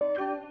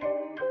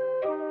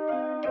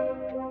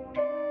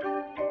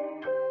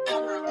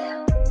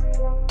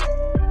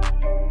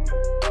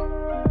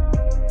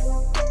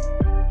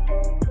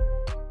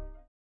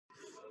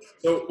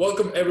So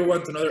welcome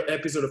everyone to another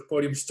episode of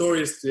Podium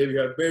Stories. Today we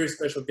have a very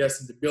special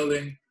guest in the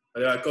building.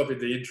 I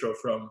copied the intro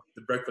from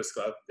the Breakfast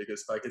Club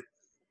because fuck it.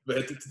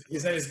 But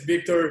his name is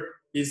Victor.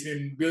 He's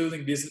been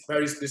building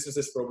various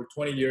businesses for over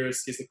 20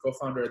 years. He's the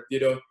co-founder at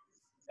Ditto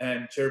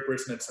and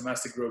chairperson at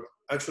Samastic Group.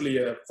 Actually,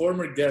 a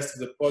former guest of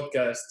the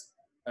podcast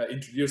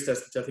introduced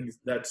us, which I think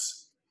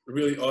that's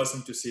really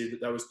awesome to see.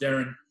 That was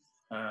Darren.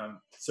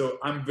 So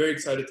I'm very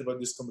excited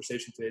about this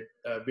conversation today.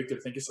 Victor,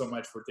 thank you so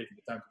much for taking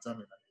the time to join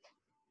me, man.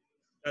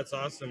 That's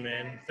awesome,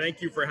 man.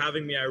 Thank you for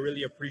having me. I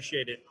really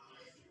appreciate it.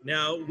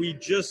 Now, they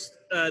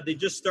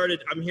just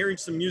started. I'm hearing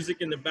some music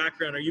in the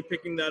background. Are you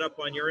picking that up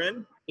on your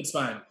end? It's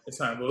fine. It's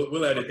fine.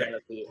 We'll edit that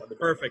at the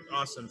Perfect.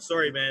 Awesome.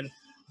 Sorry, man.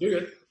 You're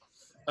good.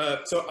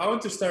 So I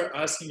want to start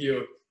asking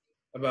you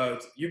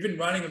about, you've been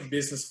running a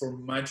business for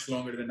much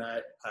longer than I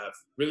have,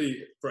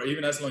 really, for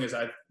even as long as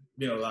I've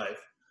been alive.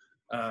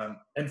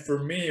 And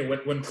for me,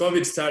 when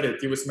COVID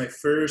started, it was my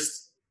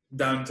first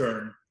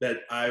downturn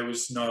that I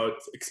was not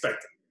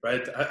expecting.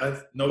 Right?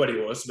 Nobody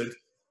was, but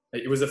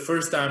it was the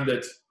first time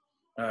that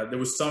there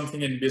was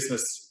something in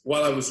business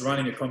while I was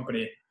running a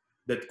company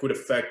that could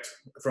affect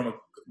from a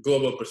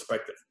global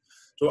perspective.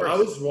 So I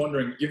was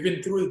wondering, you've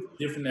been through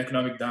different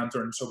economic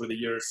downturns over the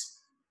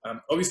years.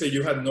 Obviously,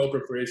 you had no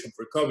preparation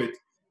for COVID,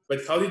 but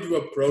how did you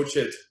approach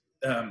it,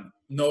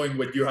 knowing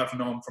what you have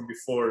known from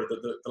before,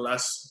 the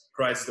last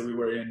crisis that we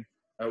were in?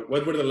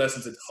 What were the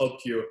lessons that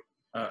helped you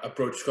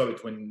approach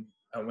COVID when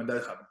that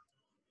happened?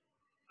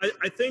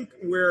 I think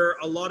where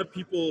a lot of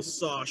people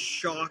saw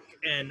shock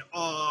and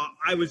awe,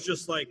 I was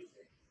just like,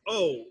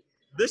 oh,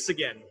 this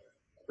again,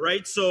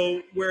 right?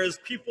 So whereas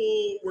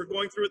people were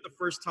going through it the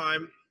first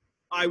time,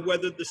 I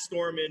weathered the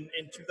storm in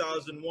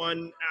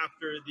 2001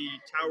 after the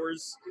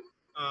towers.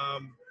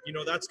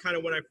 That's kind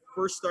of when I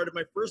first started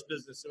my first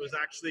business. It was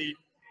actually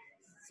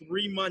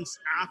 3 months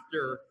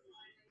after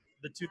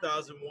the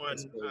 2001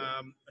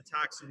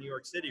 attacks in New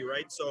York City,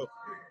 right? So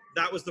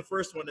that was the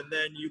first one, and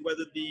then you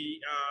weathered the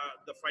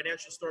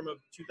financial storm of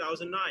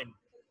 2009,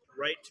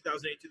 right?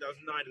 2008,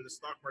 2009, and the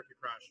stock market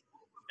crash,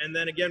 and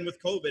then again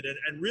with COVID.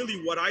 And really,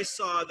 what I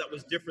saw that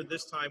was different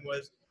this time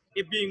was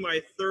it being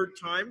my third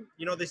time.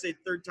 You know, they say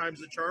third time's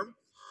the charm.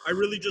 I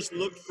really just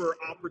looked for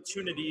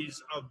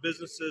opportunities of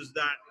businesses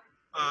that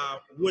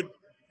would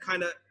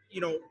kind of,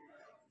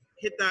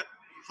 hit that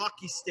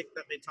hockey stick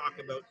that they talk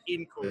about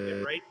in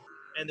COVID, right?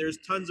 And there's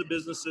tons of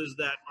businesses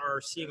that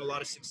are seeing a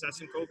lot of success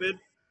in COVID.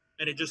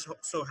 And it just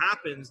so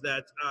happens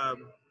that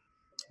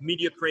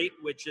Media Crate,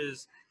 which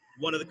is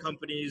one of the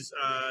companies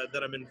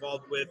that I'm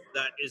involved with,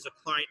 that is a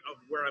client of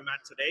where I'm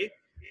at today.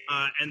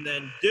 And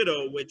then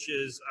Ditto, which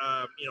is,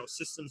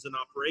 systems and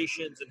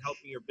operations and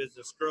helping your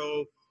business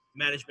grow,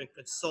 management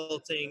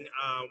consulting,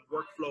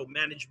 workflow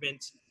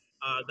management,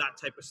 that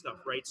type of stuff,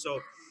 right?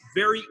 So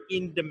very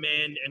in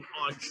demand and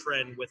on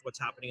trend with what's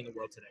happening in the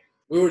world today.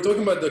 We were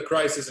talking about the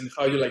crisis and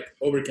how you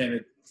overcame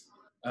it.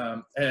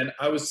 And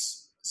I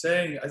was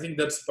saying, I think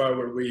that's the part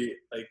where we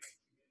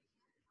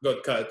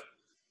got cut.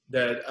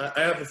 That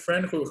I have a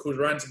friend who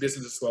runs a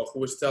business as well, who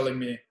was telling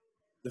me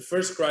the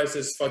first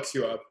crisis fucks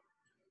you up.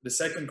 The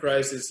second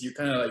crisis, you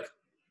kind of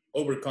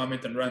overcome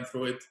it and run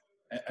through it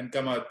and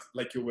come out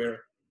like you were.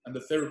 And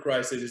the third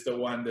crisis is the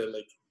one that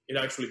it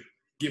actually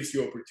gives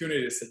you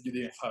opportunities that you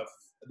didn't have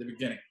at the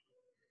beginning.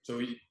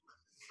 So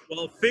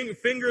well,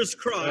 fingers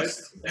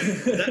crossed.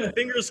 Right?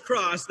 Fingers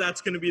crossed.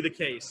 That's going to be the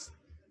case.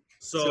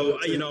 So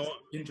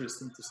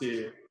interesting to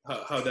see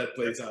how that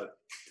plays out.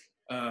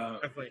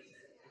 Definitely.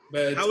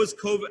 But how has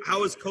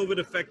COVID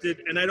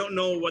affected? And I don't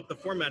know what the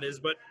format is,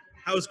 but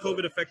how has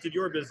COVID affected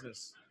your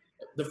business?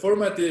 The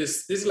format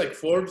is like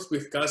Forbes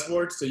with cuss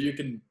words, so you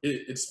can.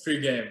 It's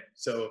free game.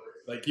 So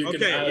you can.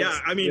 Okay. Yeah.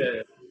 I mean.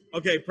 Yeah.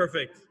 Okay.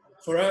 Perfect.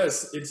 For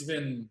us, I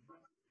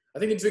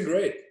think it's been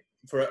great.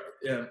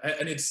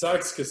 And it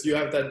sucks because you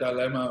have that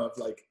dilemma of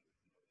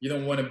you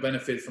don't want to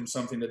benefit from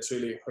something that's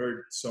really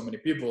hurt so many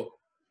people,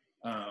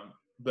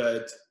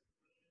 but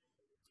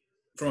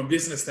from a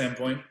business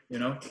standpoint,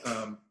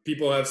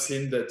 people have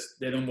seen that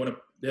they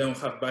don't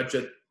have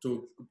budget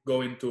to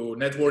go into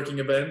networking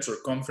events or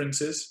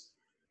conferences,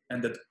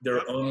 and that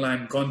their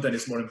online content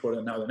is more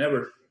important now than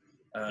ever.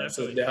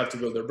 So they have to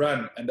build their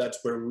brand, and that's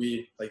where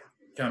we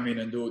come in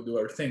and do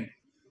our thing.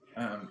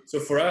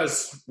 So for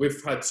us,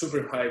 we've had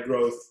super high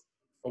growth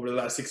over the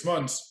last 6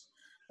 months,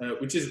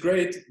 which is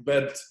great,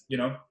 but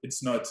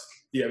it's not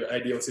the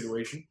ideal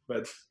situation,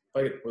 but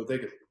we'll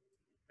take it.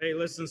 Hey,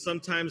 listen,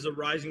 sometimes a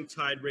rising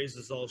tide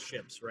raises all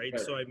ships, right?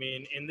 So, I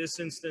mean, in this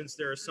instance,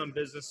 there are some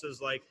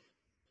businesses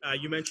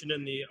you mentioned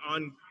in the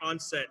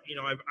onset,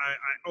 I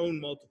own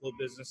multiple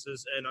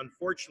businesses, and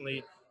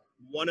unfortunately,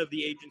 one of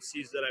the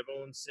agencies that I've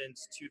owned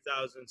since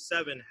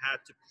 2007 had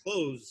to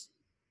close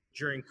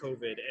during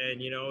COVID.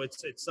 And,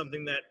 it's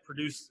something that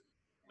produced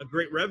a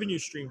great revenue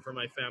stream for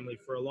my family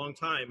for a long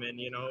time. And,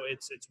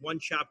 it's one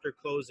chapter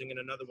closing and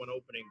another one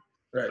opening.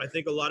 Right. I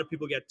think a lot of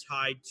people get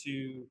tied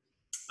to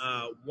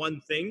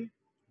one thing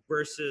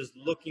versus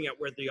looking at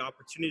where the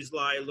opportunities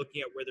lie,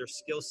 looking at where their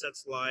skill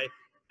sets lie,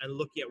 and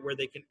looking at where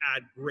they can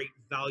add great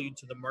value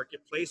to the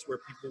marketplace where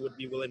people would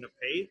be willing to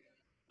pay.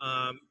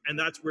 And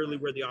that's really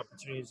where the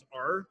opportunities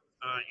are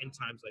in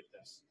times like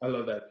this. I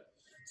love that.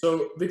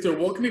 So, Victor,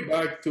 walk me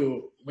back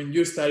to when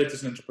you started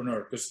as an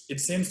entrepreneur, because it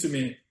seems to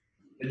me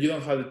that you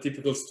don't have the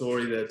typical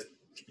story that,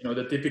 you know,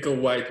 the typical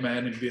white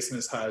man in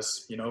business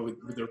has, you know,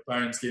 with their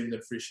parents giving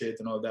them free shit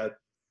and all that.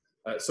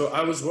 So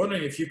I was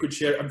wondering if you could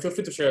share, and feel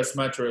free to share as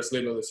much or as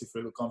little as you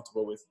feel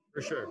comfortable with.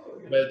 For sure.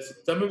 But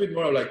tell me a bit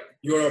more of like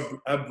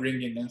your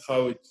upbringing and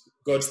how it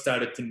got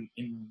started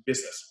in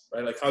business,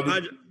 right? Like how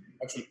did you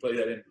actually play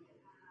that in?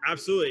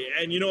 Absolutely.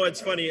 And you know,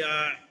 it's funny.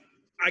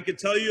 I could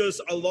tell you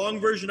a long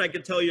version. I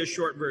could tell you a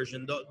short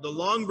version. The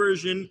long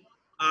version,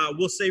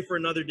 we'll say for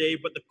another day,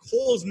 but the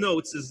Coles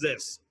notes is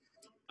this.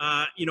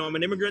 You know, I'm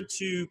an immigrant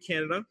to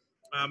Canada.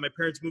 My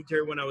parents moved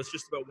here when I was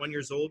just about 1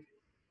 year old.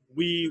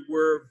 We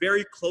were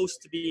very close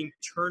to being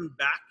turned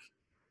back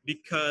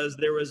because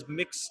there was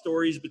mixed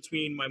stories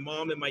between my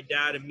mom and my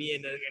dad and me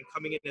and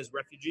coming in as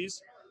refugees.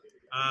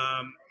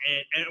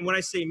 And when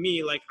I say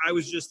me, like I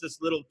was just this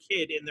little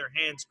kid in their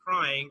hands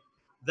crying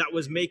that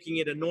was making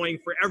it annoying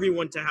for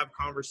everyone to have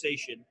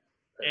conversation.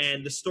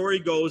 And the story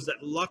goes that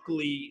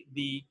luckily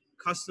the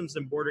Customs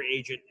and Border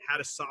agent had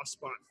a soft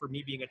spot for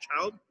me being a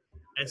child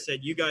and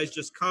said, you guys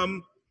just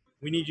come.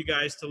 We need you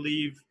guys to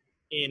leave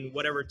in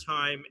whatever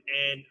time.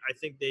 And I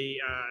think they,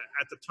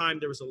 at the time,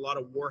 there was a lot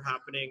of war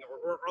happening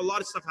or a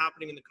lot of stuff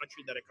happening in the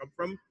country that I come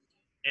from.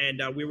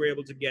 And we were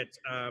able to get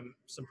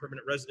some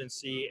permanent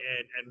residency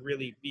and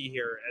really be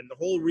here. And the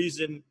whole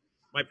reason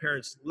my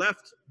parents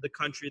left the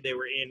country they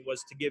were in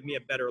was to give me a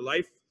better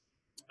life.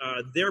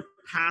 Their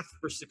path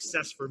for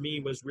success for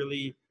me was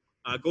really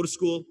go to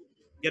school,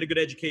 get a good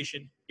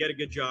education, get a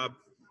good job.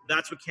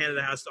 That's what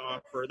Canada has to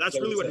offer. That's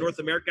really what North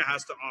America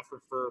has to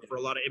offer for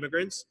a lot of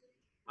immigrants.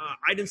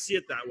 I didn't see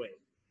it that way.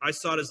 I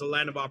saw it as a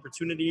land of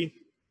opportunity,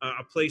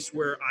 a place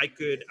where I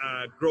could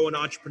grow an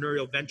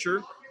entrepreneurial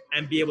venture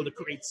and be able to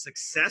create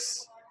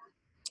success.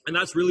 And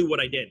that's really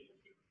what I did,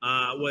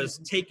 was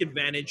take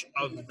advantage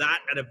of that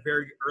at a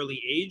very early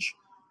age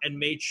and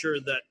made sure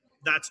that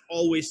that's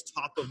always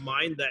top of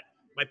mind, that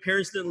my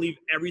parents didn't leave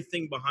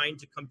everything behind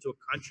to come to a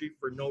country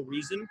for no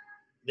reason.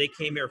 They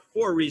came here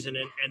for a reason.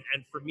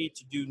 And for me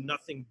to do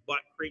nothing but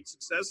create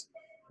success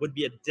would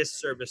be a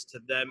disservice to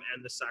them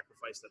and the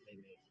sacrifice that they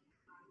made.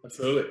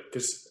 Absolutely.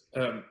 Because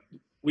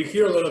we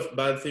hear a lot of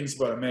bad things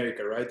about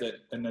America, right?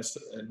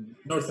 And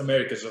North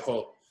America as a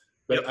whole.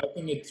 But I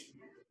think it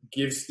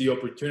gives the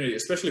opportunity,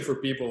 especially for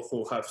people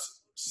who have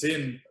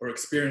seen or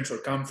experienced or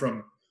come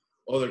from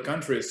other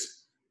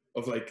countries,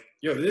 of like,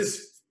 yo,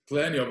 there's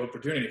plenty of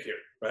opportunity here,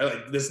 right?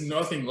 Like, there's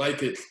nothing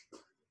like it.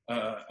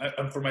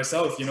 And for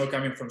myself, you know,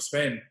 coming from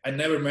Spain, I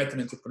never met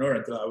an entrepreneur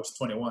until I was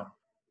 21.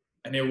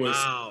 And it was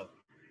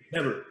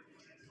never.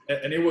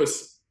 And it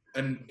was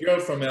a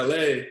girl from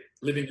LA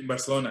living in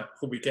Barcelona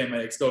who became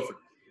my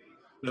ex-girlfriend.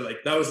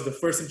 Like, that was the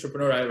first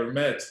entrepreneur I ever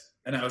met.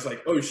 And I was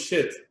like, oh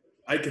shit,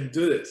 I can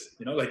do this.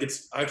 You know, like,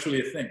 it's actually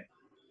a thing.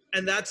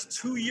 And that's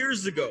 2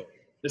 years ago.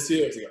 That's 2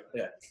 years ago,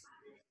 yeah.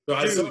 So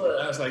I saw her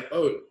and I was like,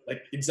 oh,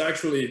 like, it's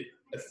actually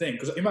a thing.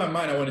 Because in my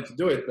mind, I wanted to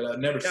do it, but I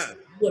never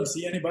didn't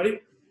see anybody.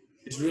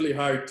 It's really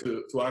hard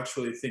to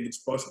actually think it's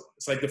possible.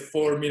 It's like the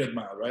 4-minute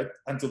mile, right?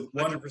 Until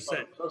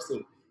 100%.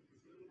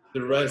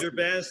 The rest.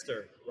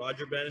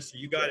 Roger Bannister,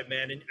 you got it,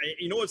 man. And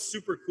you know what's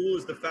super cool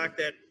is the fact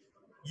that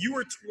you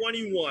were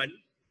 21,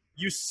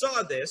 you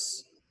saw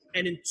this,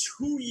 and in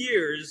 2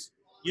 years,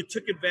 you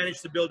took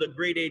advantage to build a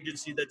great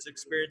agency that's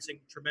experiencing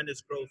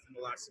tremendous growth in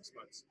the last 6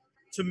 months.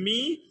 To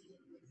me,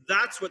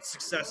 that's what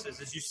success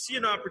is you see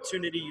an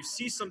opportunity, you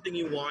see something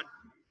you want,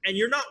 and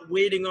you're not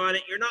waiting on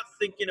it, you're not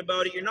thinking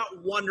about it, you're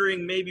not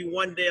wondering maybe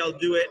one day I'll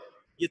do it.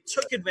 You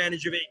took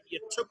advantage of it, you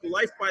took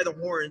life by the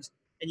horns,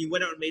 and you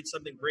went out and made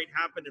something great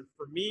happen. And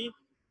for me,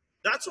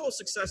 that's all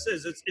success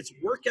is. It's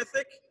work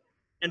ethic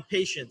and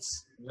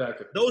patience.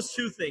 Exactly. Those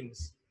two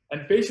things.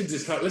 And patience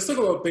is hard. Let's talk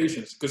about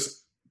patience,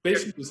 because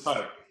patience is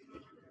hard.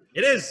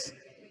 It is.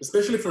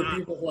 Especially for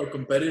people who are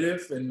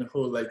competitive and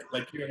who like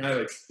you and I,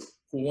 like,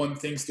 who want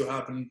things to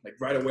happen like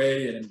right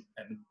away and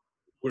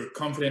we're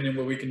confident in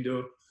what we can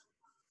do.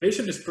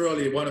 Patience is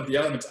probably one of the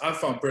elements I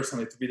found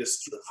personally to be the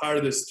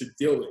hardest to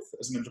deal with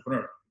as an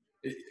entrepreneur.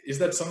 Is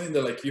that something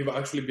that like you've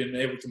actually been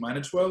able to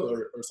manage well,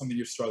 or something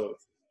you struggle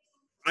with?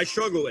 I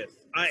struggle with.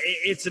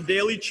 It's a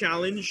daily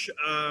challenge,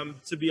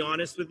 to be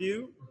honest with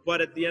you.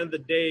 But at the end of the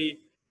day,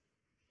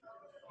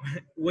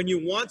 when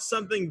you want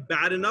something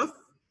bad enough,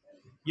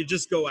 you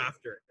just go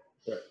after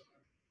it.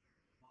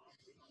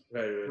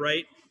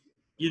 Right?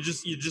 You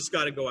just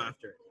got to go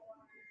after it.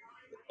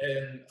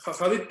 And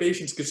how did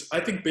patience, because I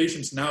think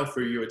patience now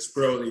for you, it's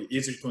probably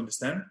easier to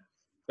understand,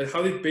 but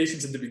how did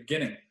patience at the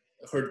beginning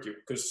hurt you?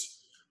 Because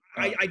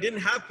I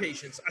didn't have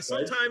patience.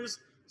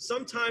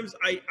 Sometimes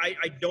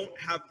I don't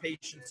have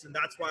patience, and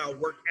that's why I'll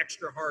work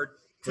extra hard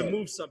to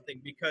move something,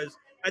 because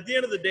at the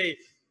end of the day,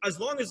 as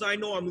long as I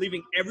know I'm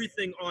leaving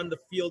everything on the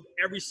field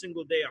every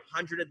single day,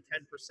 110%,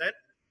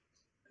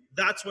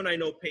 that's when I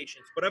know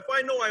patience. But if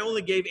I know I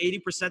only gave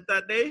 80%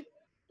 that day,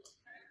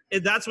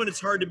 that's when it's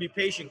hard to be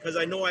patient, because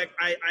I know I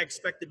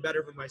expected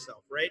better for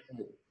myself, right?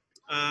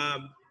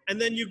 And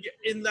then you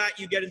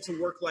get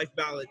into work-life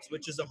balance,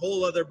 which is a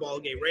whole other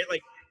ballgame, right?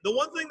 Like the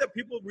one thing that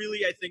people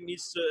really, I think,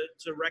 needs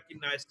to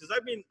recognize, because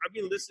I've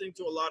been listening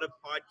to a lot of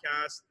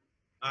podcasts.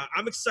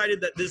 I'm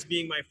excited that this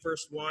being my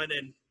first one,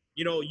 and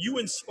you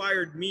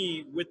inspired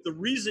me with the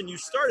reason you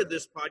started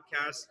this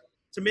podcast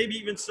to maybe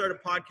even start a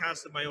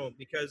podcast of my own,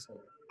 because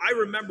I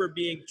remember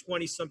being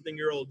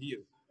 20-something-year-old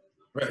you.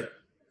 Right.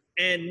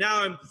 And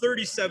now I'm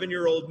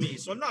 37-year-old me.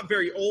 So I'm not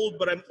very old,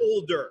 but I'm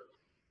older,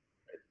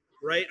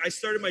 right? I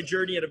started my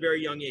journey at a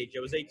very young age.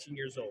 I was 18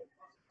 years old.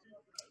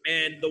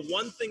 And the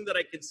one thing that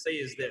I can say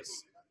is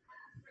this.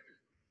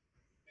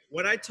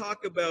 When I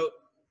talk about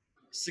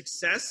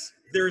success,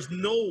 there's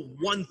no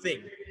one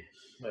thing.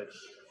 Right.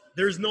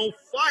 There's no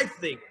 5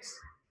 things.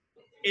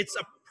 It's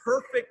a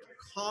perfect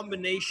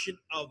combination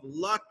of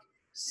luck,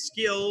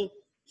 skill,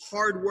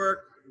 hard work,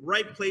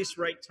 right place,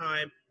 right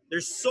time.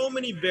 There's so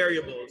many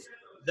variables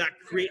that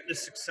create the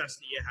success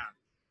that you have.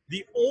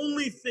 The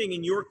only thing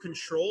in your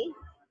control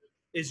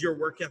is your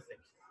work ethic.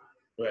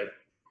 Right.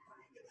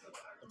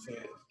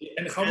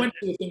 And how much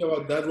do you think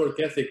about that work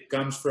ethic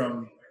comes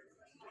from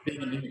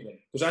being an immigrant?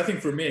 Because I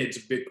think for me, it's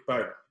a big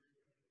part.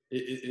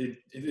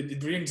 It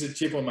brings a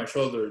chip on my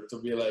shoulder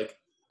to be like,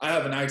 I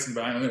have an accent,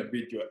 but I'm going to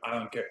beat you. I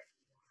don't care.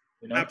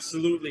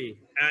 Absolutely.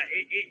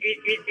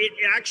 It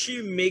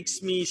actually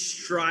makes me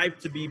strive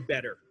to be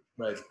better.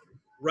 Right.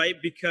 Right?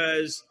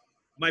 Because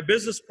my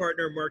business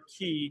partner,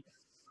 Marti,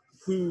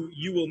 who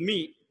you will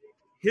meet,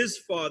 his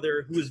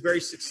father, who was very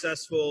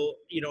successful,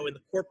 in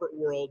the corporate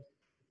world,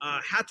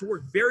 had to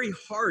work very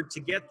hard to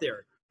get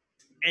there.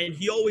 And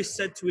he always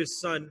said to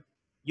his son,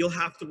 you'll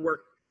have to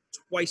work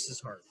twice as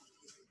hard.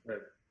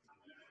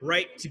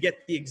 Right? To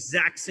get the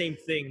exact same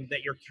thing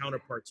that your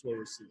counterparts will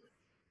receive.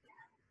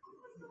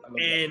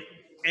 And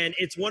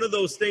it's one of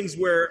those things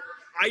where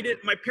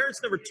my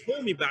parents never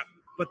told me about,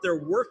 but their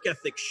work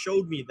ethic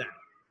showed me that.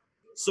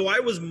 So I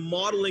was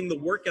modeling the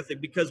work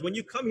ethic, because when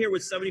you come here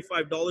with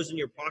 $75 in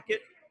your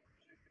pocket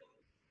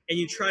and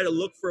you try to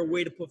look for a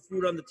way to put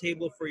food on the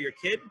table for your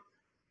kid,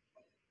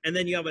 and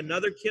then you have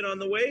another kid on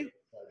the way,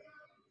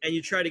 and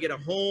you try to get a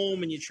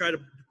home and you try to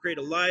create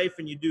a life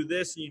and you do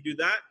this and you do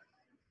that,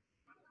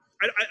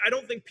 I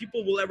don't think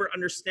people will ever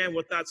understand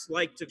what that's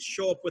like to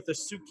show up with a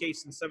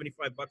suitcase and $75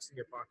 in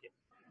your pocket.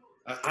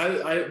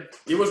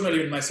 It was not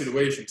even my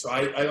situation, so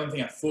I don't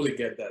think I fully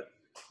get that.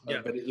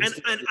 Yeah, but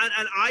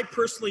and I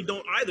personally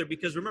don't either,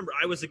 because remember,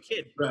 I was a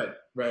kid. Right.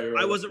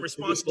 I wasn't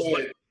responsible.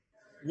 But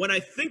when I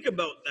think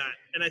about that,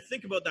 and I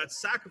think about that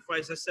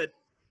sacrifice, I said,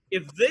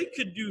 if they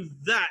could do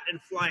that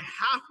and fly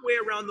halfway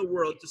around the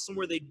world to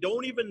somewhere they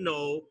don't even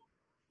know,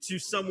 to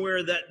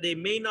somewhere that they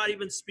may not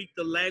even speak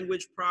the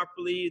language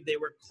properly, they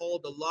were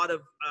called a lot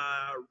of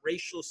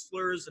racial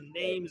slurs and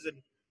names and,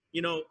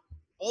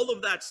 all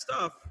of that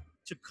stuff,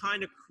 to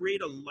kind of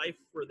create a life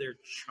for their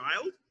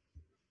child.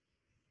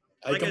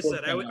 Like I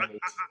said,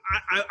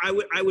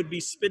 I would be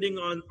spitting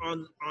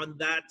on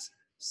that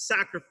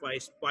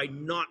sacrifice by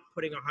not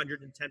putting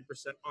 110%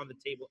 on the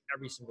table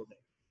every single day.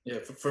 Yeah,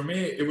 for me,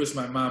 it was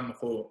my mom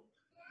who,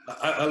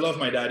 I love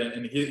my dad,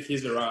 and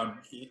he's around.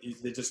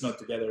 They're just not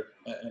together,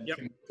 and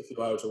he moved a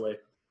few hours away.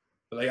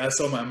 But like, I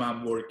saw my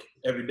mom work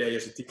every day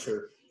as a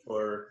teacher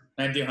for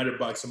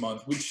 $1,900 a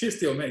month, which she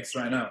still makes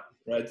right now.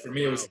 Right? For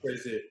me, it was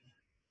crazy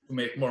to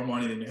make more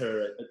money than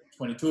her at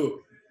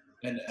 22,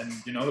 and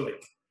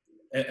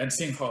and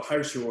seeing how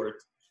hard she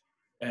worked,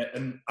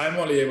 and I'm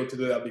only able to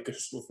do that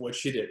because of what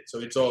she did. So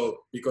it's all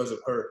because of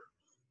her.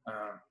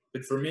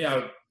 But for me,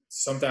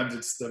 sometimes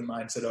it's the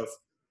mindset of,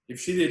 if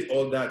she did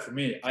all that for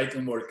me, I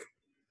can work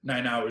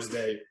 9 hours a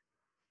day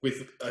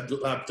with a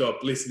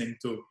laptop, listening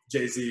to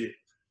Jay-Z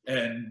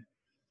and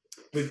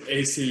with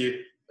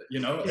AC,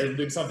 and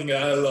doing something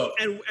that I love.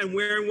 And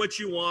wearing what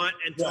you want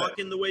and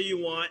talking the way you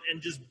want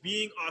and just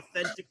being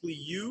authentically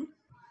you,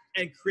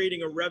 and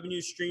creating a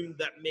revenue stream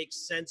that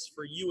makes sense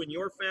for you and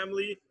your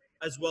family,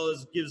 as well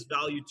as gives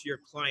value to your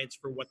clients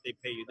for what they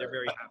pay you. They're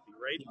very happy,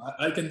 right?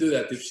 I can do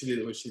that if she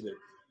did what she did.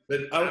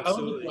 But I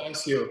want to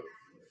ask you,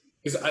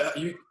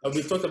 because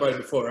we've talked about it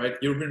before, right?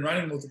 You've been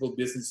running multiple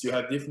businesses. You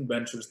have different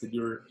ventures that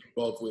you're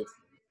involved with.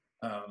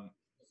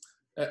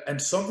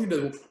 And something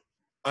that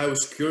I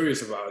was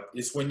curious about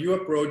is, when you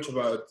approach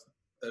about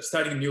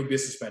starting a new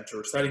business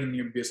venture or starting a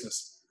new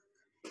business,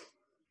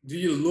 do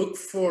you look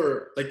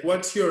for, like,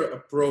 what's your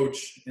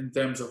approach in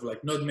terms of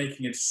like not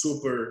making it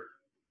super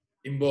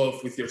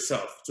involved with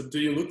yourself? So do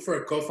you look for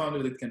a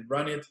co-founder that can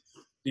run it?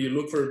 Do you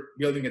look for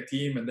building a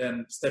team and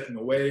then stepping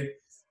away?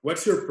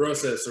 What's your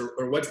process,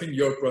 or what's been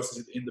your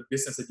process in the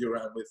business that you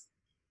run with,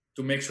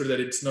 to make sure that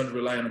it's not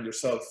relying on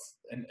yourself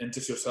and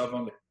just yourself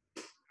only?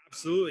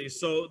 Absolutely.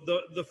 So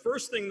the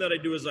first thing that I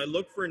do is I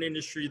look for an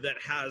industry that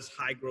has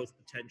high growth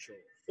potential,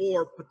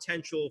 or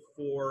potential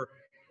for,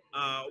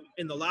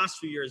 in the last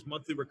few years,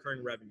 monthly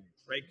recurring revenue,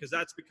 right? Because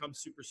that's become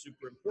super,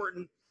 super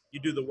important.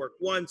 You do the work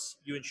once,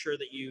 you ensure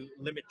that you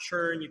limit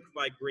churn, you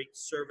provide great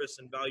service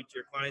and value to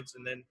your clients,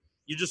 and then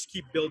you just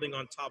keep building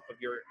on top of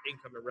your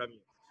income and revenue.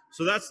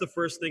 So that's the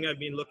first thing I've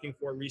been looking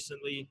for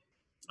recently.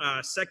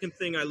 Second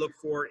thing I look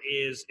for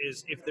is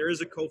if there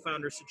is a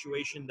co-founder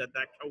situation, that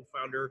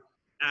co-founder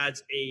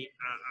adds a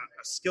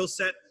skill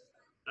set.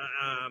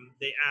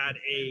 They add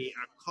a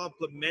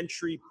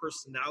complementary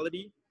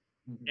personality,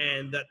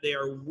 and that they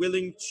are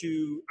willing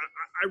to.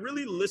 I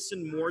really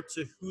listen more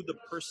to who the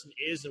person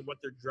is and what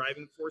their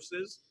driving force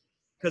is,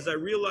 because I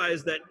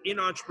realize that in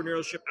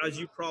entrepreneurship, as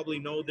you probably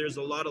know, there's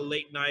a lot of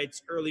late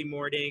nights, early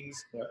mornings.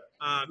 Yeah.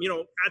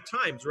 At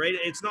times, right?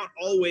 It's not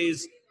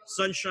always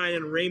sunshine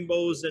and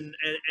rainbows and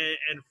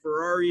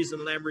Ferraris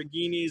and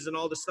Lamborghinis and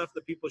all the stuff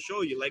that people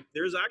show you. Like,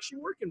 there's actually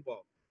work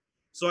involved.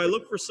 So I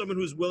look for someone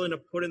who's willing to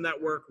put in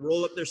that work,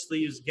 roll up their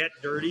sleeves, get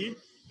dirty,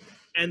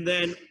 and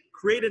then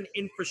create an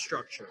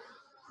infrastructure,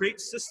 create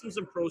systems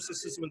and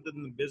processes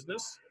within the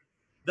business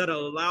that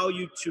allow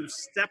you to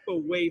step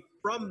away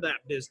from that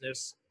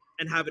business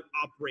and have it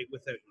operate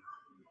without you.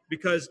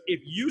 Because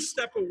if you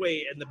step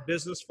away and the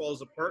business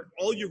falls apart,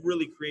 all you've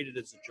really created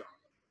is a job.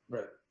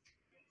 Right.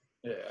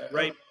 Yeah.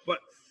 Right. But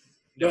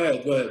Go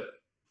ahead.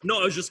 no,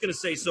 I was just going to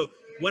say, so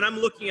when I'm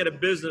looking at a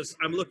business,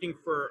 I'm looking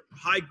for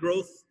high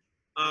growth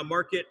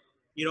market,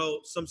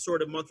 some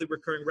sort of monthly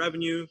recurring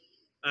revenue.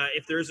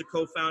 If there is a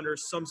co-founder,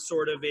 some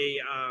sort of a,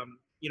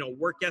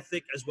 work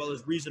ethic, as well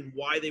as reason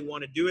why they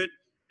want to do it.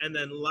 And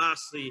then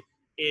lastly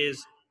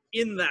is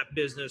in that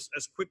business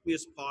as quickly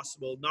as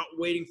possible, not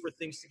waiting for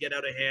things to get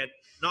out of hand,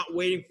 not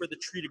waiting for the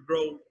tree to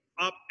grow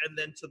up and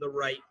then to the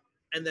right,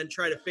 and then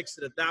try to fix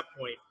it at that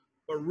point,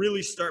 but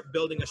really start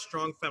building a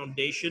strong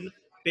foundation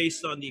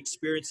based on the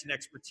experience and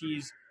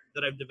expertise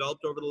that I've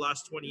developed over the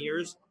last 20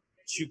 years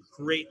to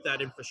create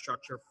that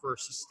infrastructure for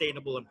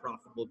sustainable and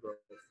profitable growth.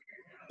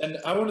 And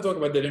I want to talk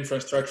about that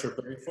infrastructure,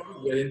 but before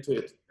we get into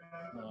it,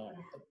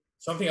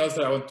 something else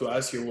that I want to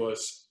ask you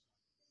was,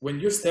 when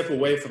you step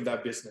away from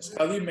that business,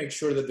 how do you make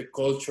sure that the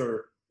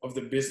culture of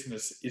the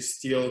business is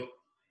still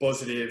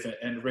positive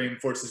and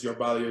reinforces your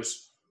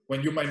values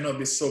when you might not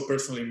be so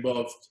personally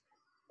involved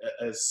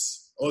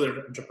as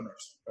other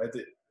entrepreneurs, right?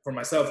 For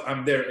myself,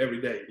 I'm there every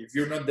day. If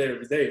you're not there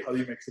every day, how do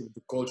you make sure that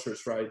the culture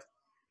is right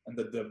and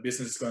that the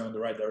business is going in the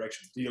right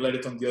direction? Do you let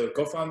it on the other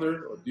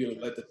co-founder, or do you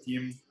let the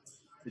team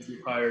that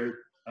you hired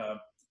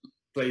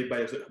play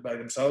by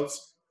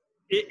themselves?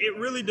 It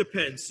really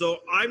depends.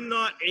 So I'm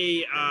not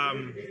a, I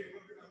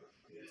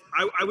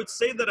would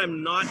say that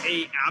I'm not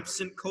a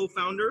absent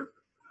co-founder,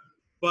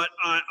 but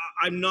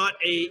I'm not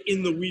a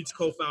in the weeds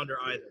co-founder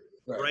either,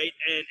 right?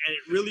 And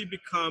it really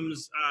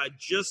becomes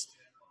just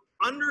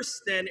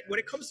understand when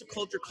it comes to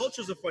culture.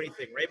 Culture is a funny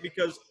thing, right?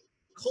 Because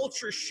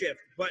culture shift,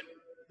 but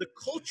the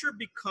culture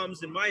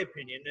becomes, in my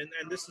opinion,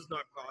 and this is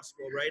not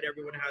gospel, right?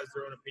 Everyone has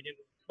their own opinion,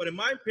 but in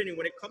my opinion,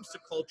 when it comes to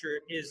culture,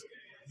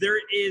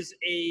 there's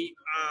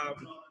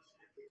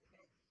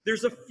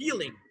a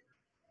feeling,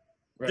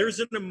 there's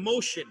an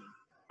emotion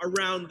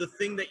around the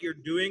thing that you're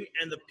doing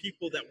and the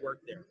people that work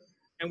there,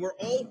 and we're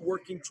all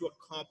working to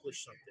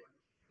accomplish something.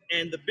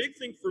 And the big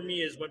thing for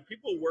me is when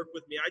people work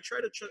with me, I try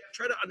to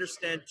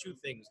understand two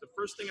things. The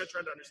first thing I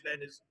try to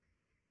understand is,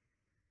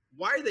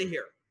 why are they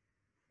here?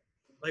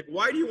 Like,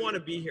 why do you want to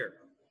be here?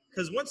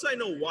 Because once I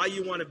know why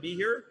you want to be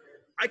here,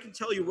 I can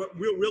tell you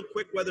real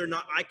quick whether or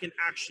not I can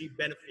actually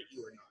benefit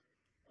you or not.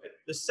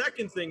 The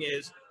second thing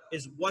is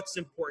what's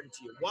important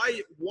to you.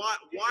 Why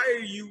are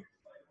you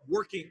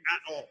working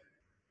at all?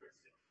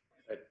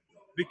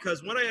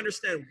 Because when I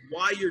understand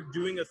why you're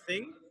doing a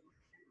thing,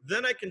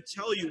 then I can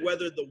tell you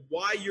whether the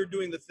why you're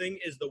doing the thing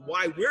is the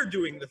why we're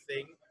doing the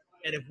thing.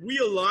 And if we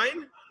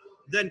align,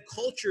 then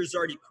culture is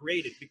already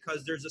created,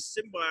 because there's a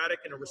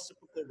symbiotic and a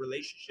reciprocal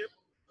relationship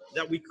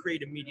that we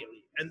create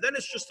immediately. And then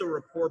it's just a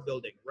rapport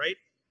building, right?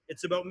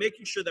 It's about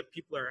making sure that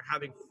people are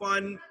having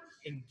fun,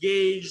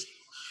 engaged,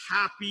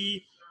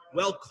 happy,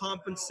 well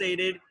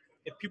compensated.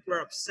 If people are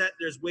upset,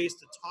 there's ways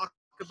to talk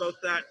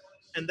about that.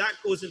 And that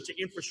goes into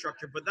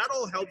infrastructure, but that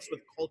all helps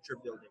with culture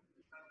building,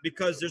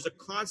 because there's a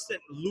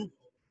constant loop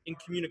in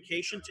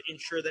communication to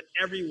ensure that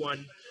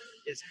everyone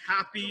is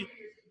happy,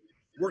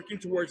 working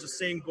towards the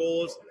same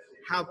goals,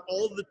 have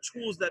all the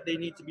tools that they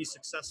need to be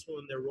successful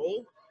in their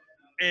role.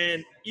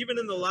 And even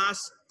in the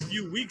last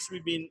few weeks,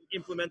 we've been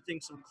implementing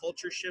some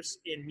culture shifts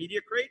in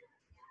MediaCrate,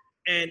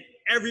 and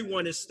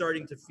everyone is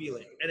starting to feel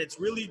it. And it's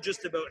really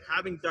just about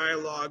having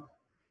dialogue,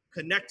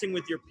 connecting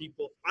with your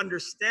people,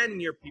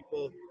 understanding your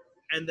people,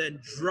 and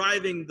then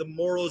driving the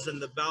morals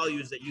and the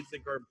values that you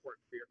think are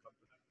important for your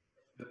company.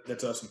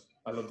 That's awesome.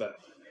 I love that.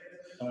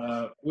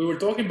 We were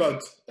talking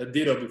about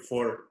Ditto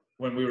before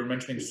when we were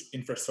mentioning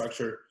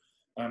infrastructure.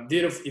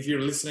 Ditto, if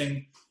you're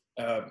listening,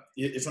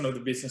 it's one of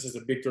the businesses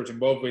that Victor's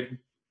involved with.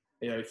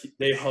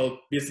 They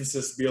help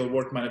businesses build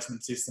work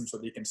management systems so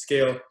they can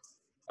scale.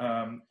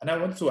 And I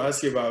wanted to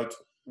ask you about,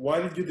 why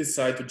did you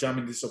decide to jump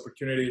in this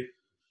opportunity,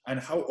 and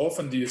how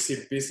often do you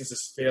see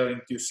businesses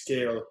failing to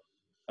scale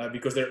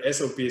because their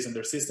SOPs and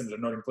their systems are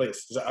not in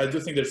place? Because I do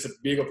think there's a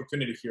big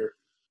opportunity here.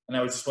 And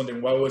I was just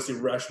wondering, what was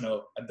your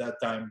rationale at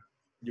that time?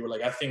 You were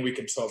like, I think we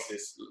can solve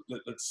this.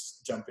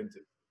 Let's jump into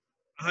it.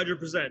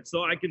 100%.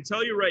 So I can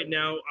tell you right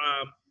now,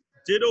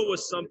 Ditto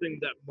was something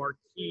that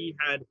Marti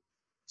had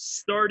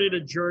started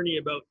a journey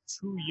about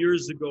 2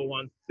 years ago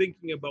on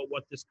thinking about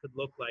what this could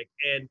look like.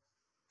 And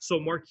so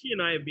Marti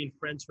and I have been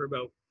friends for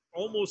about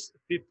almost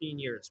 15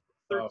 years,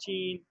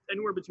 13,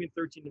 anywhere between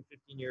 13 and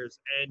 15 years.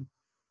 And,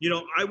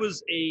 I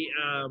was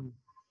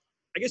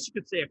I guess you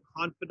could say a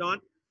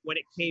confidant when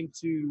it came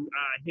to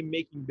him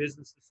making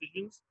business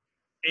decisions.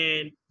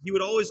 And he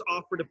would always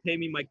offer to pay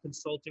me my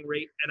consulting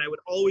rate, and I would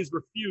always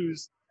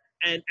refuse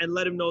and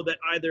let him know that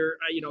either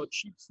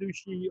cheap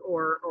sushi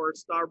or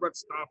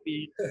Starbucks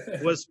coffee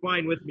was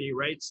fine with me,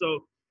 right?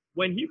 So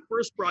when he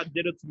first brought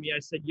Ditto to me, I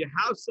said, you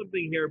have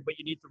something here, but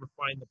you need to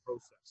refine the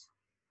process.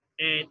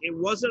 And it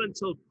wasn't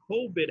until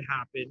COVID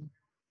happened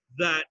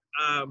that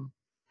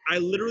I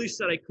literally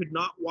said I could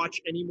not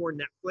watch any more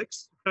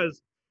Netflix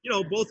because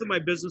both of my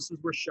businesses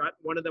were shut.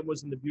 One of them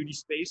was in the beauty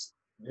space,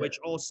 which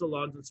all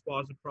salons and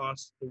spas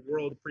across the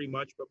world pretty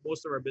much, but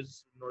most of our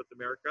businesses in North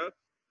America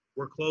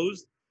were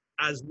closed,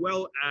 as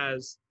well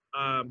as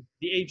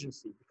the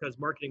agency, because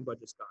marketing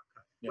budgets got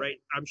cut, right?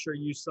 I'm sure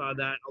you saw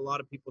that. A lot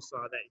of people saw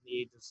that in the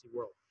agency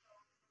world.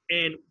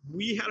 And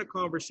we had a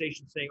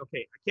conversation saying,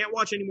 okay, I can't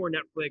watch any more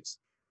Netflix.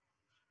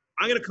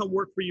 I'm going to come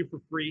work for you for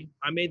free.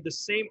 I made the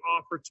same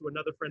offer to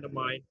another friend of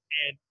mine.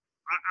 And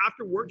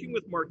after working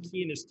with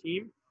Marti and his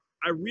team,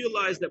 I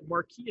realized that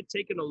Marti had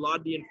taken a lot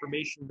of the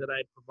information that I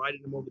had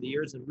provided him over the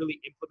years and really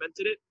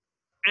implemented it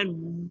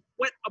and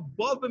went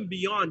above and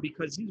beyond,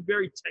 because he's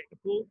very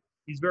technical.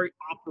 He's very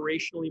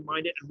operationally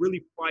minded and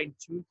really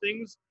fine-tuned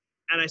things.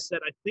 And I said,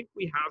 I think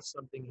we have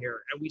something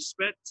here. And we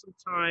spent some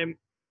time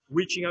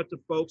reaching out to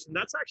folks. And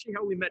that's actually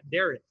how we met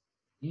Darren,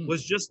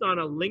 was just on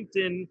a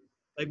LinkedIn.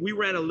 Like, we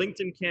ran a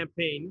LinkedIn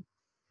campaign,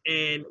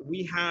 and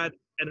we had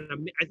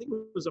I think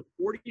it was a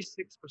 46%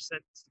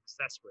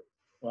 success rate.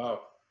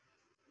 Wow.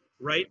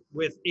 Right,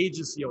 with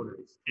agency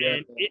owners.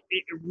 And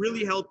it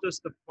really helped us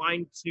to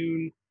fine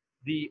tune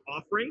the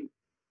offering.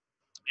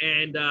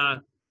 And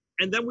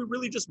then we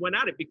really just went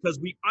at it, because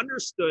we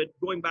understood,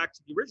 going back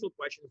to the original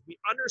question, we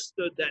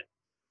understood that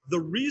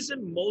the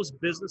reason most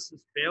businesses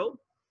fail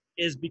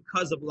is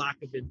because of lack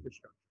of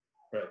infrastructure.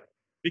 Right.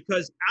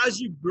 Because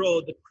as you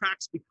grow, the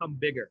cracks become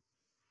bigger.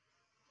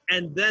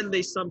 And then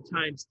they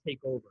sometimes take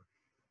over.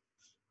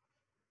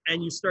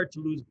 And you start to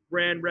lose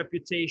brand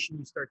reputation,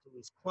 you start to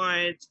lose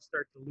clients, you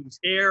start to lose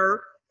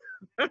hair.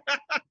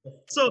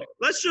 So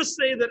let's just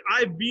say that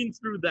I've been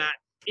through that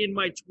in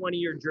my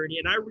 20-year journey.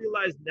 And I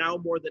realize now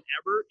more than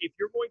ever, if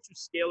you're going to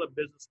scale a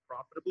business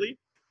profitably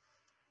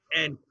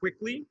and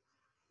quickly,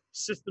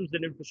 systems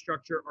and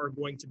infrastructure are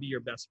going to be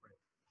your best friend.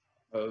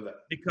 I love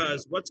that.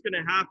 Because what's going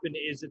to happen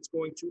is it's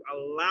going to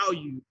allow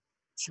you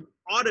to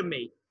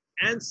automate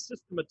and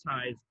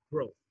systematize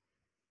growth,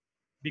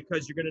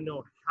 because you're going to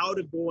know how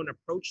to go and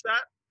approach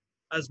that,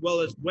 as well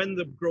as when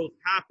the growth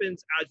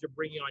happens, as you're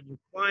bringing on new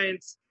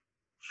clients,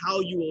 how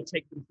you will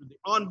take them through the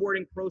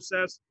onboarding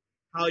process,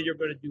 how you're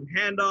going to do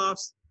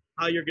handoffs,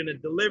 how you're going to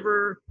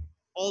deliver,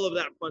 all of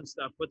that fun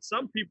stuff. But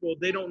some people,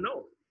 they don't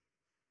know.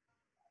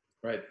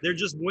 Right. They're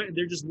just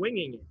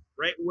winging it,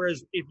 right?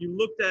 Whereas if you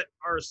looked at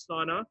our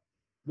Asana,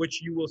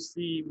 which you will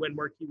see when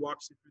Marti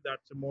walks you through that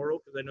tomorrow,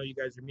 because I know you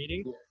guys are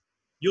meeting,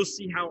 you'll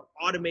see how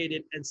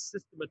automated and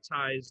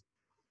systematized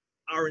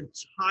our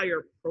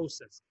entire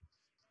process,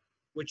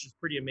 which is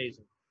pretty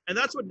amazing. And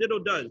that's what Ditto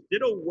does.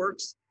 Ditto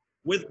works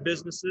with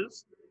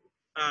businesses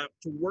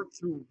to work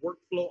through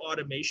workflow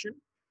automation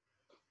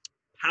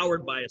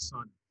powered by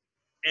Asana.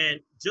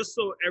 And just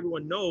so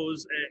everyone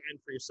knows, and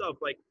for yourself,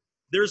 like,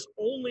 there's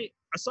only,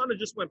 Asana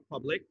just went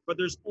public, but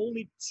there's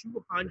only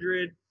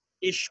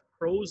 200-ish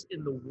pros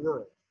in the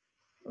world.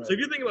 Right. So if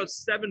you think about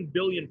 7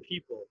 billion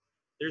people,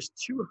 there's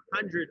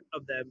 200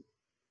 of them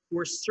who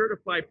are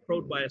certified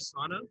pro by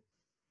Asana,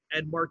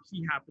 and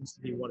Marti happens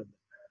to be one of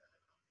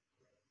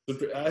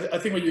them. I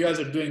think what you guys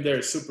are doing there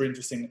is super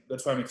interesting.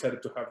 That's why I'm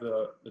excited to have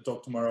the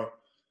talk tomorrow.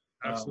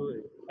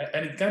 Absolutely.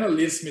 And it kind of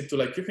leads me to,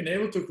 like, you've been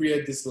able to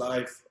create this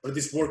life, or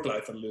this work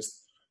life at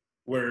least,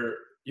 where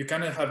you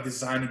kind of have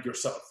designed it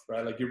yourself,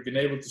 right? Like, you've been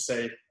able to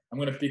say, I'm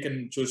going to pick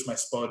and choose my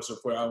spots of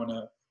where I want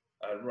to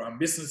run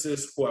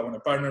businesses, who I want to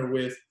partner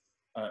with.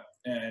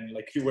 And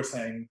like you were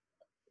saying,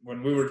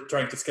 when we were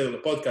trying to schedule the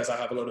podcast, I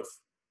have a lot of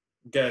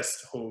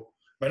guests who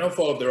might not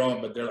follow their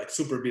own, but they're like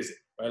super busy,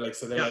 right? Like,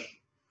 so they're like,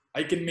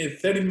 I can meet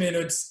 30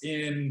 minutes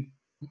in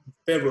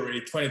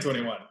February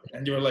 2021.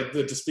 And you were like,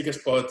 dude, just pick a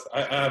spot.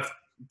 I have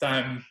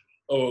time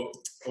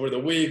over the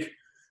week.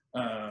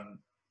 I'm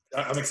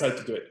excited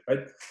to do it,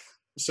 right?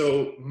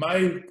 So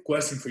my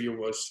question for you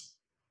was,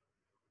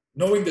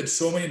 knowing that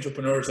so many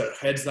entrepreneurs are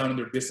heads down in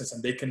their business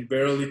and they can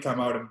barely come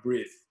out and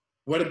breathe,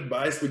 what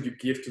advice would you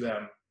give to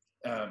them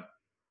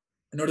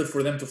in order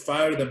for them to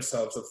fire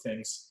themselves of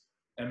things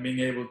and being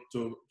able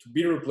to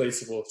be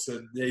replaceable, so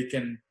that they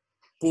can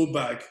pull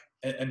back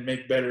and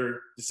make better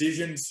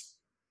decisions,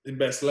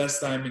 invest less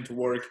time into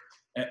work,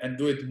 and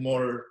do it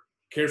more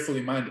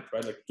carefully minded,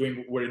 right? Like,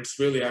 doing where it's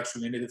really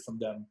actually needed from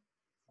them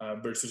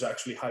versus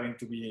actually having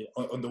to be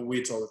on the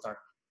weeds all the time.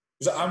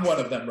 Because I'm one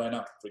of them right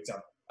now, for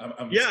example.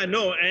 And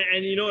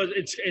you know,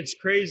 it's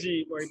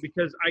crazy, right?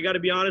 Because I got to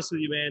be honest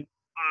with you,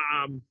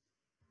 man.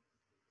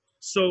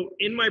 So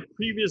in my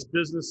previous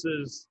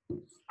businesses,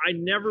 I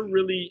never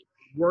really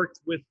worked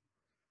with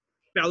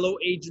fellow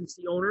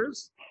agency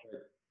owners.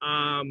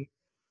 Um,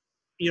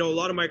 a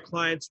lot of my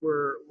clients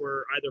were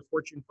either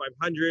Fortune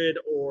 500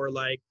 or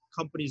like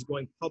companies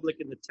going public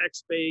in the tech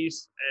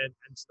space and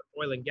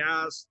oil and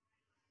gas.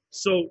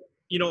 So,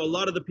 a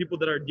lot of the people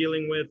that are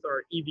dealing with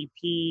are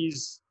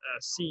EVPs,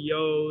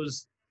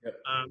 CEOs. Yep.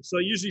 So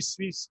usually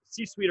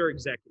C-suite or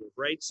executive,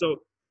 right? So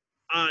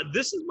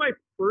this is my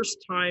first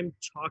time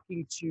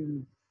talking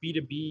to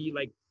B2B,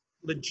 like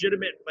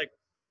legitimate, like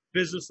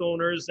business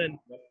owners. And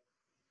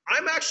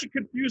I'm actually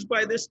confused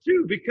by this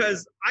too,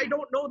 because I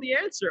don't know the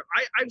answer.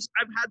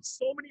 I've had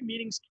so many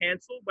meetings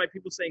canceled by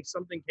people saying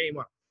something came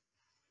up.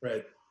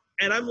 Right.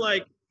 And I'm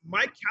like,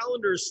 my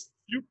calendar is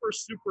super,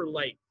 super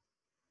light.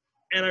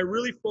 And I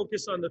really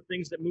focus on the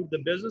things that move the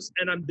business.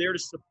 And I'm there to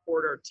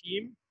support our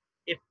team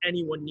if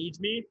anyone needs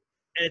me.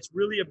 And it's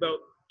really about,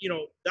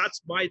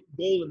 that's my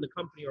goal in the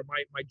company, or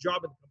my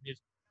job in the company,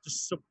 is to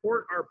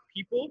support our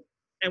people.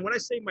 And when I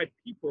say my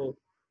people,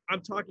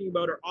 I'm talking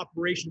about our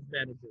operations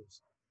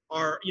managers,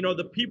 are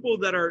the people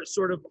that are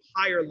sort of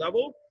higher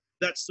level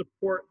that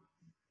support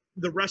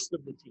the rest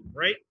of the team,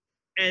 right?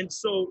 And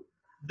so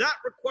that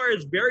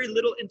requires very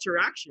little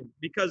interaction,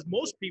 because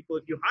most people,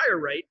 if you hire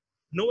right,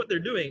 know what they're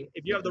doing.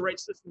 If you have the right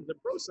systems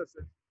and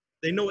processes,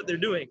 they know what they're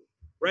doing,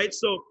 right?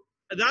 So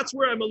that's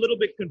where I'm a little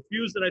bit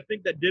confused, and I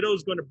think that Ditto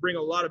is going to bring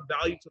a lot of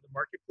value to the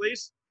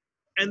marketplace.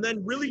 And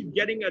then really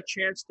getting a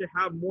chance to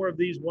have more of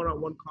these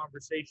one-on-one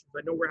conversations.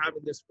 I know we're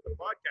having this for the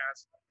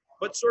podcast,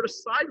 but sort of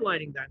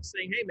sidelining that and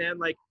saying, hey man,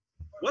 like,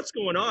 what's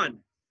going on?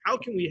 How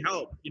can we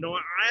help?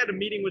 I had a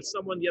meeting with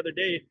someone the other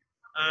day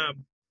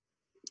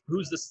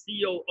who's the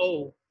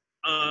COO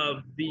of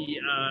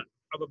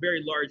of a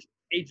very large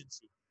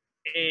agency.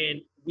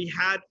 And we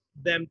had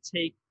them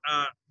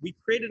we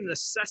created an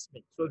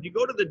assessment. So if you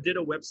go to the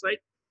Ditto website,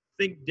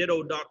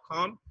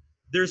 thinkditto.com,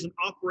 there's an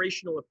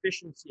operational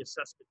efficiency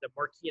assessment that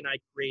Marti and I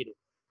created.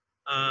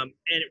 And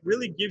it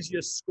really gives you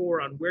a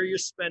score on where you're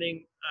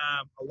spending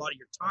a lot of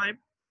your time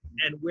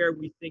and where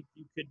we think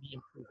you could be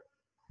improving.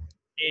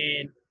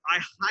 And I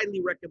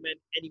highly recommend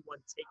anyone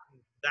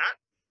taking that.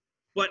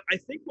 But I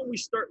think when we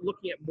start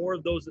looking at more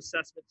of those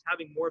assessments,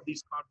 having more of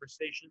these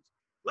conversations,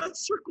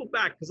 let's circle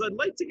back, because I'd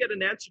like to get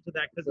an answer to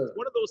that, because it's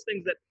one of those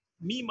things that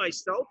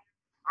myself,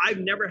 I've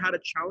never had a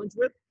challenge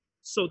with.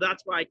 So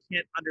that's why I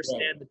can't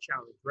understand the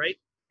challenge, right?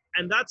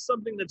 And that's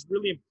something that's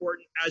really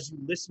important as you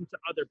listen to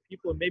other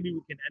people. And maybe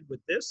we can end with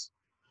this,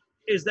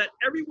 is that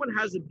everyone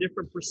has a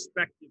different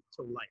perspective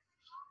to life.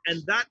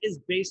 And that is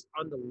based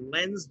on the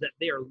lens that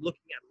they are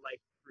looking at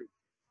life through.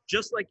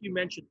 Just like you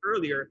mentioned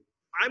earlier,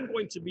 I'm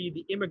going to be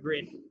the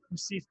immigrant who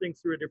sees things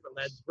through a different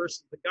lens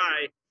versus the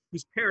guy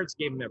whose parents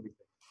gave him everything.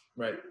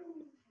 Right.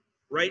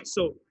 Right.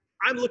 So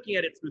I'm looking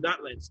at it through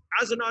that lens.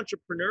 As an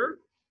entrepreneur,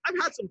 I've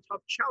had some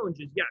tough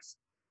challenges, yes,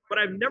 but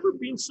I've never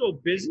been so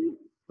busy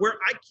where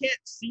I can't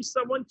see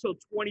someone till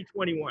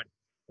 2021.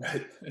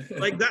 Right.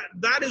 Like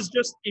that is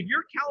just, if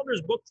your calendar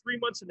is booked 3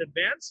 months in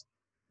advance,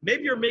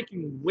 maybe you're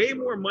making way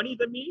more money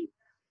than me,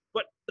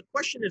 but the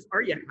question is,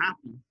 are you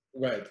happy?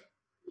 Right.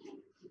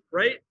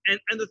 Right. And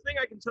the thing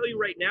I can tell you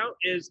right now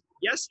is,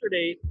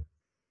 yesterday,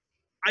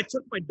 I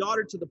took my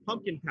daughter to the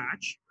pumpkin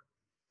patch.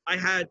 I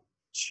had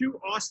 2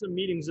 awesome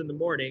meetings in the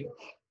morning,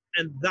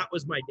 and that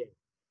was my day.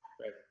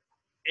 Right.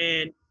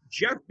 And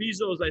Jeff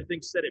Bezos, I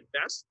think, said it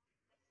best.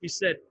 He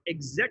said,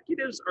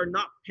 executives are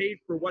not paid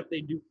for what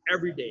they do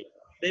every day.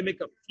 They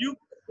make a few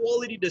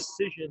quality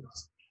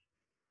decisions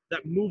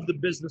that move the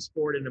business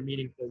forward in a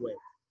meaningful way.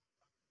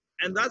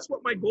 And that's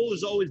what my goal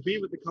has always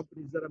been with the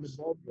companies that I'm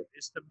involved with,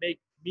 is to make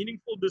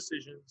meaningful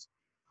decisions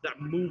that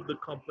move the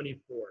company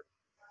forward.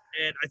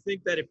 And I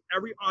think that if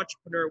every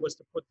entrepreneur was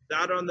to put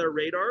that on their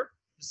radar,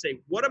 to say,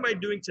 what am I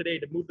doing today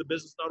to move the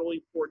business not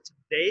only for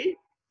today,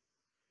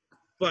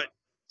 but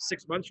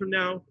 6 months from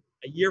now,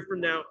 a year from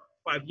now,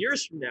 5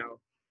 years from now,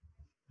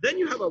 then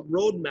you have a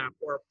roadmap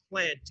or a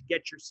plan to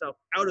get yourself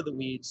out of the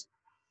weeds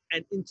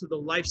and into the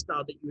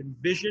lifestyle that you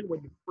envisioned when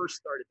you first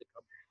started the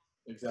company.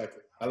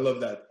 Exactly. I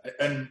love that.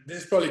 And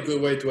this is probably a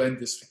good way to end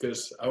this,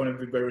 because I want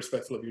to be very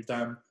respectful of your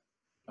time.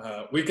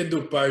 We can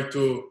do part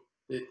 2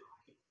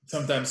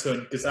 sometime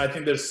soon, because I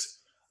think there's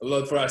a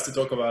lot for us to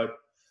talk about.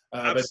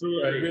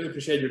 Absolutely. But I really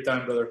appreciate your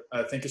time, brother.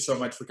 Thank you so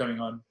much for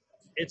coming on.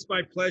 It's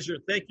my pleasure.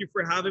 Thank you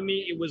for having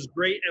me. It was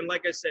great. And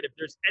like I said, if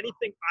there's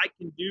anything I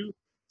can do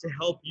to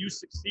help you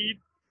succeed,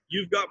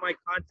 you've got my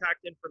contact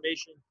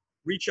information.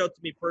 Reach out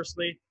to me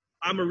personally.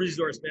 I'm a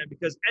resource, man,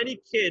 because any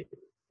kid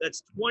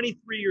that's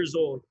 23 years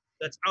old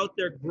that's out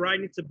there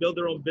grinding to build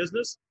their own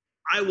business,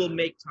 I will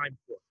make time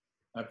for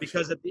it.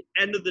 Because at the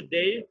end of the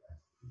day,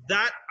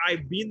 that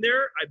I've been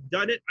there, I've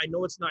done it. I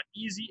know it's not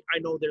easy. I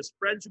know there's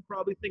friends who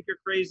probably think you're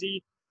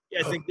crazy.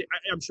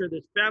 I'm sure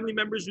there's family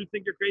members who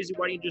think you're crazy.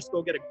 Why don't you just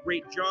go get a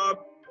great job?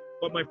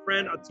 But my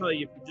friend, I'll tell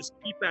you, if you just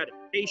keep at it,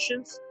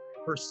 patience,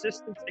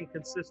 persistence, and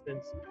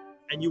consistency,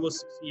 and you will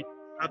succeed.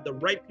 Have the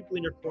right people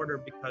in your corner,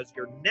 because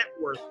your net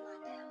worth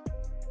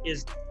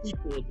is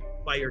equaled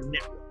by your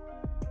network.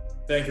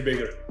 Thank you,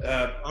 Baker.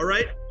 All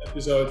right.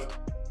 Episode.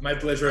 My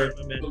pleasure.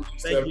 All right, man.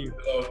 Thank you.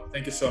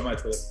 Thank you so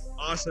much for it.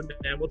 Awesome,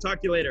 man. We'll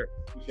talk to you later.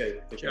 Appreciate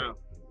it. Take care. Ciao.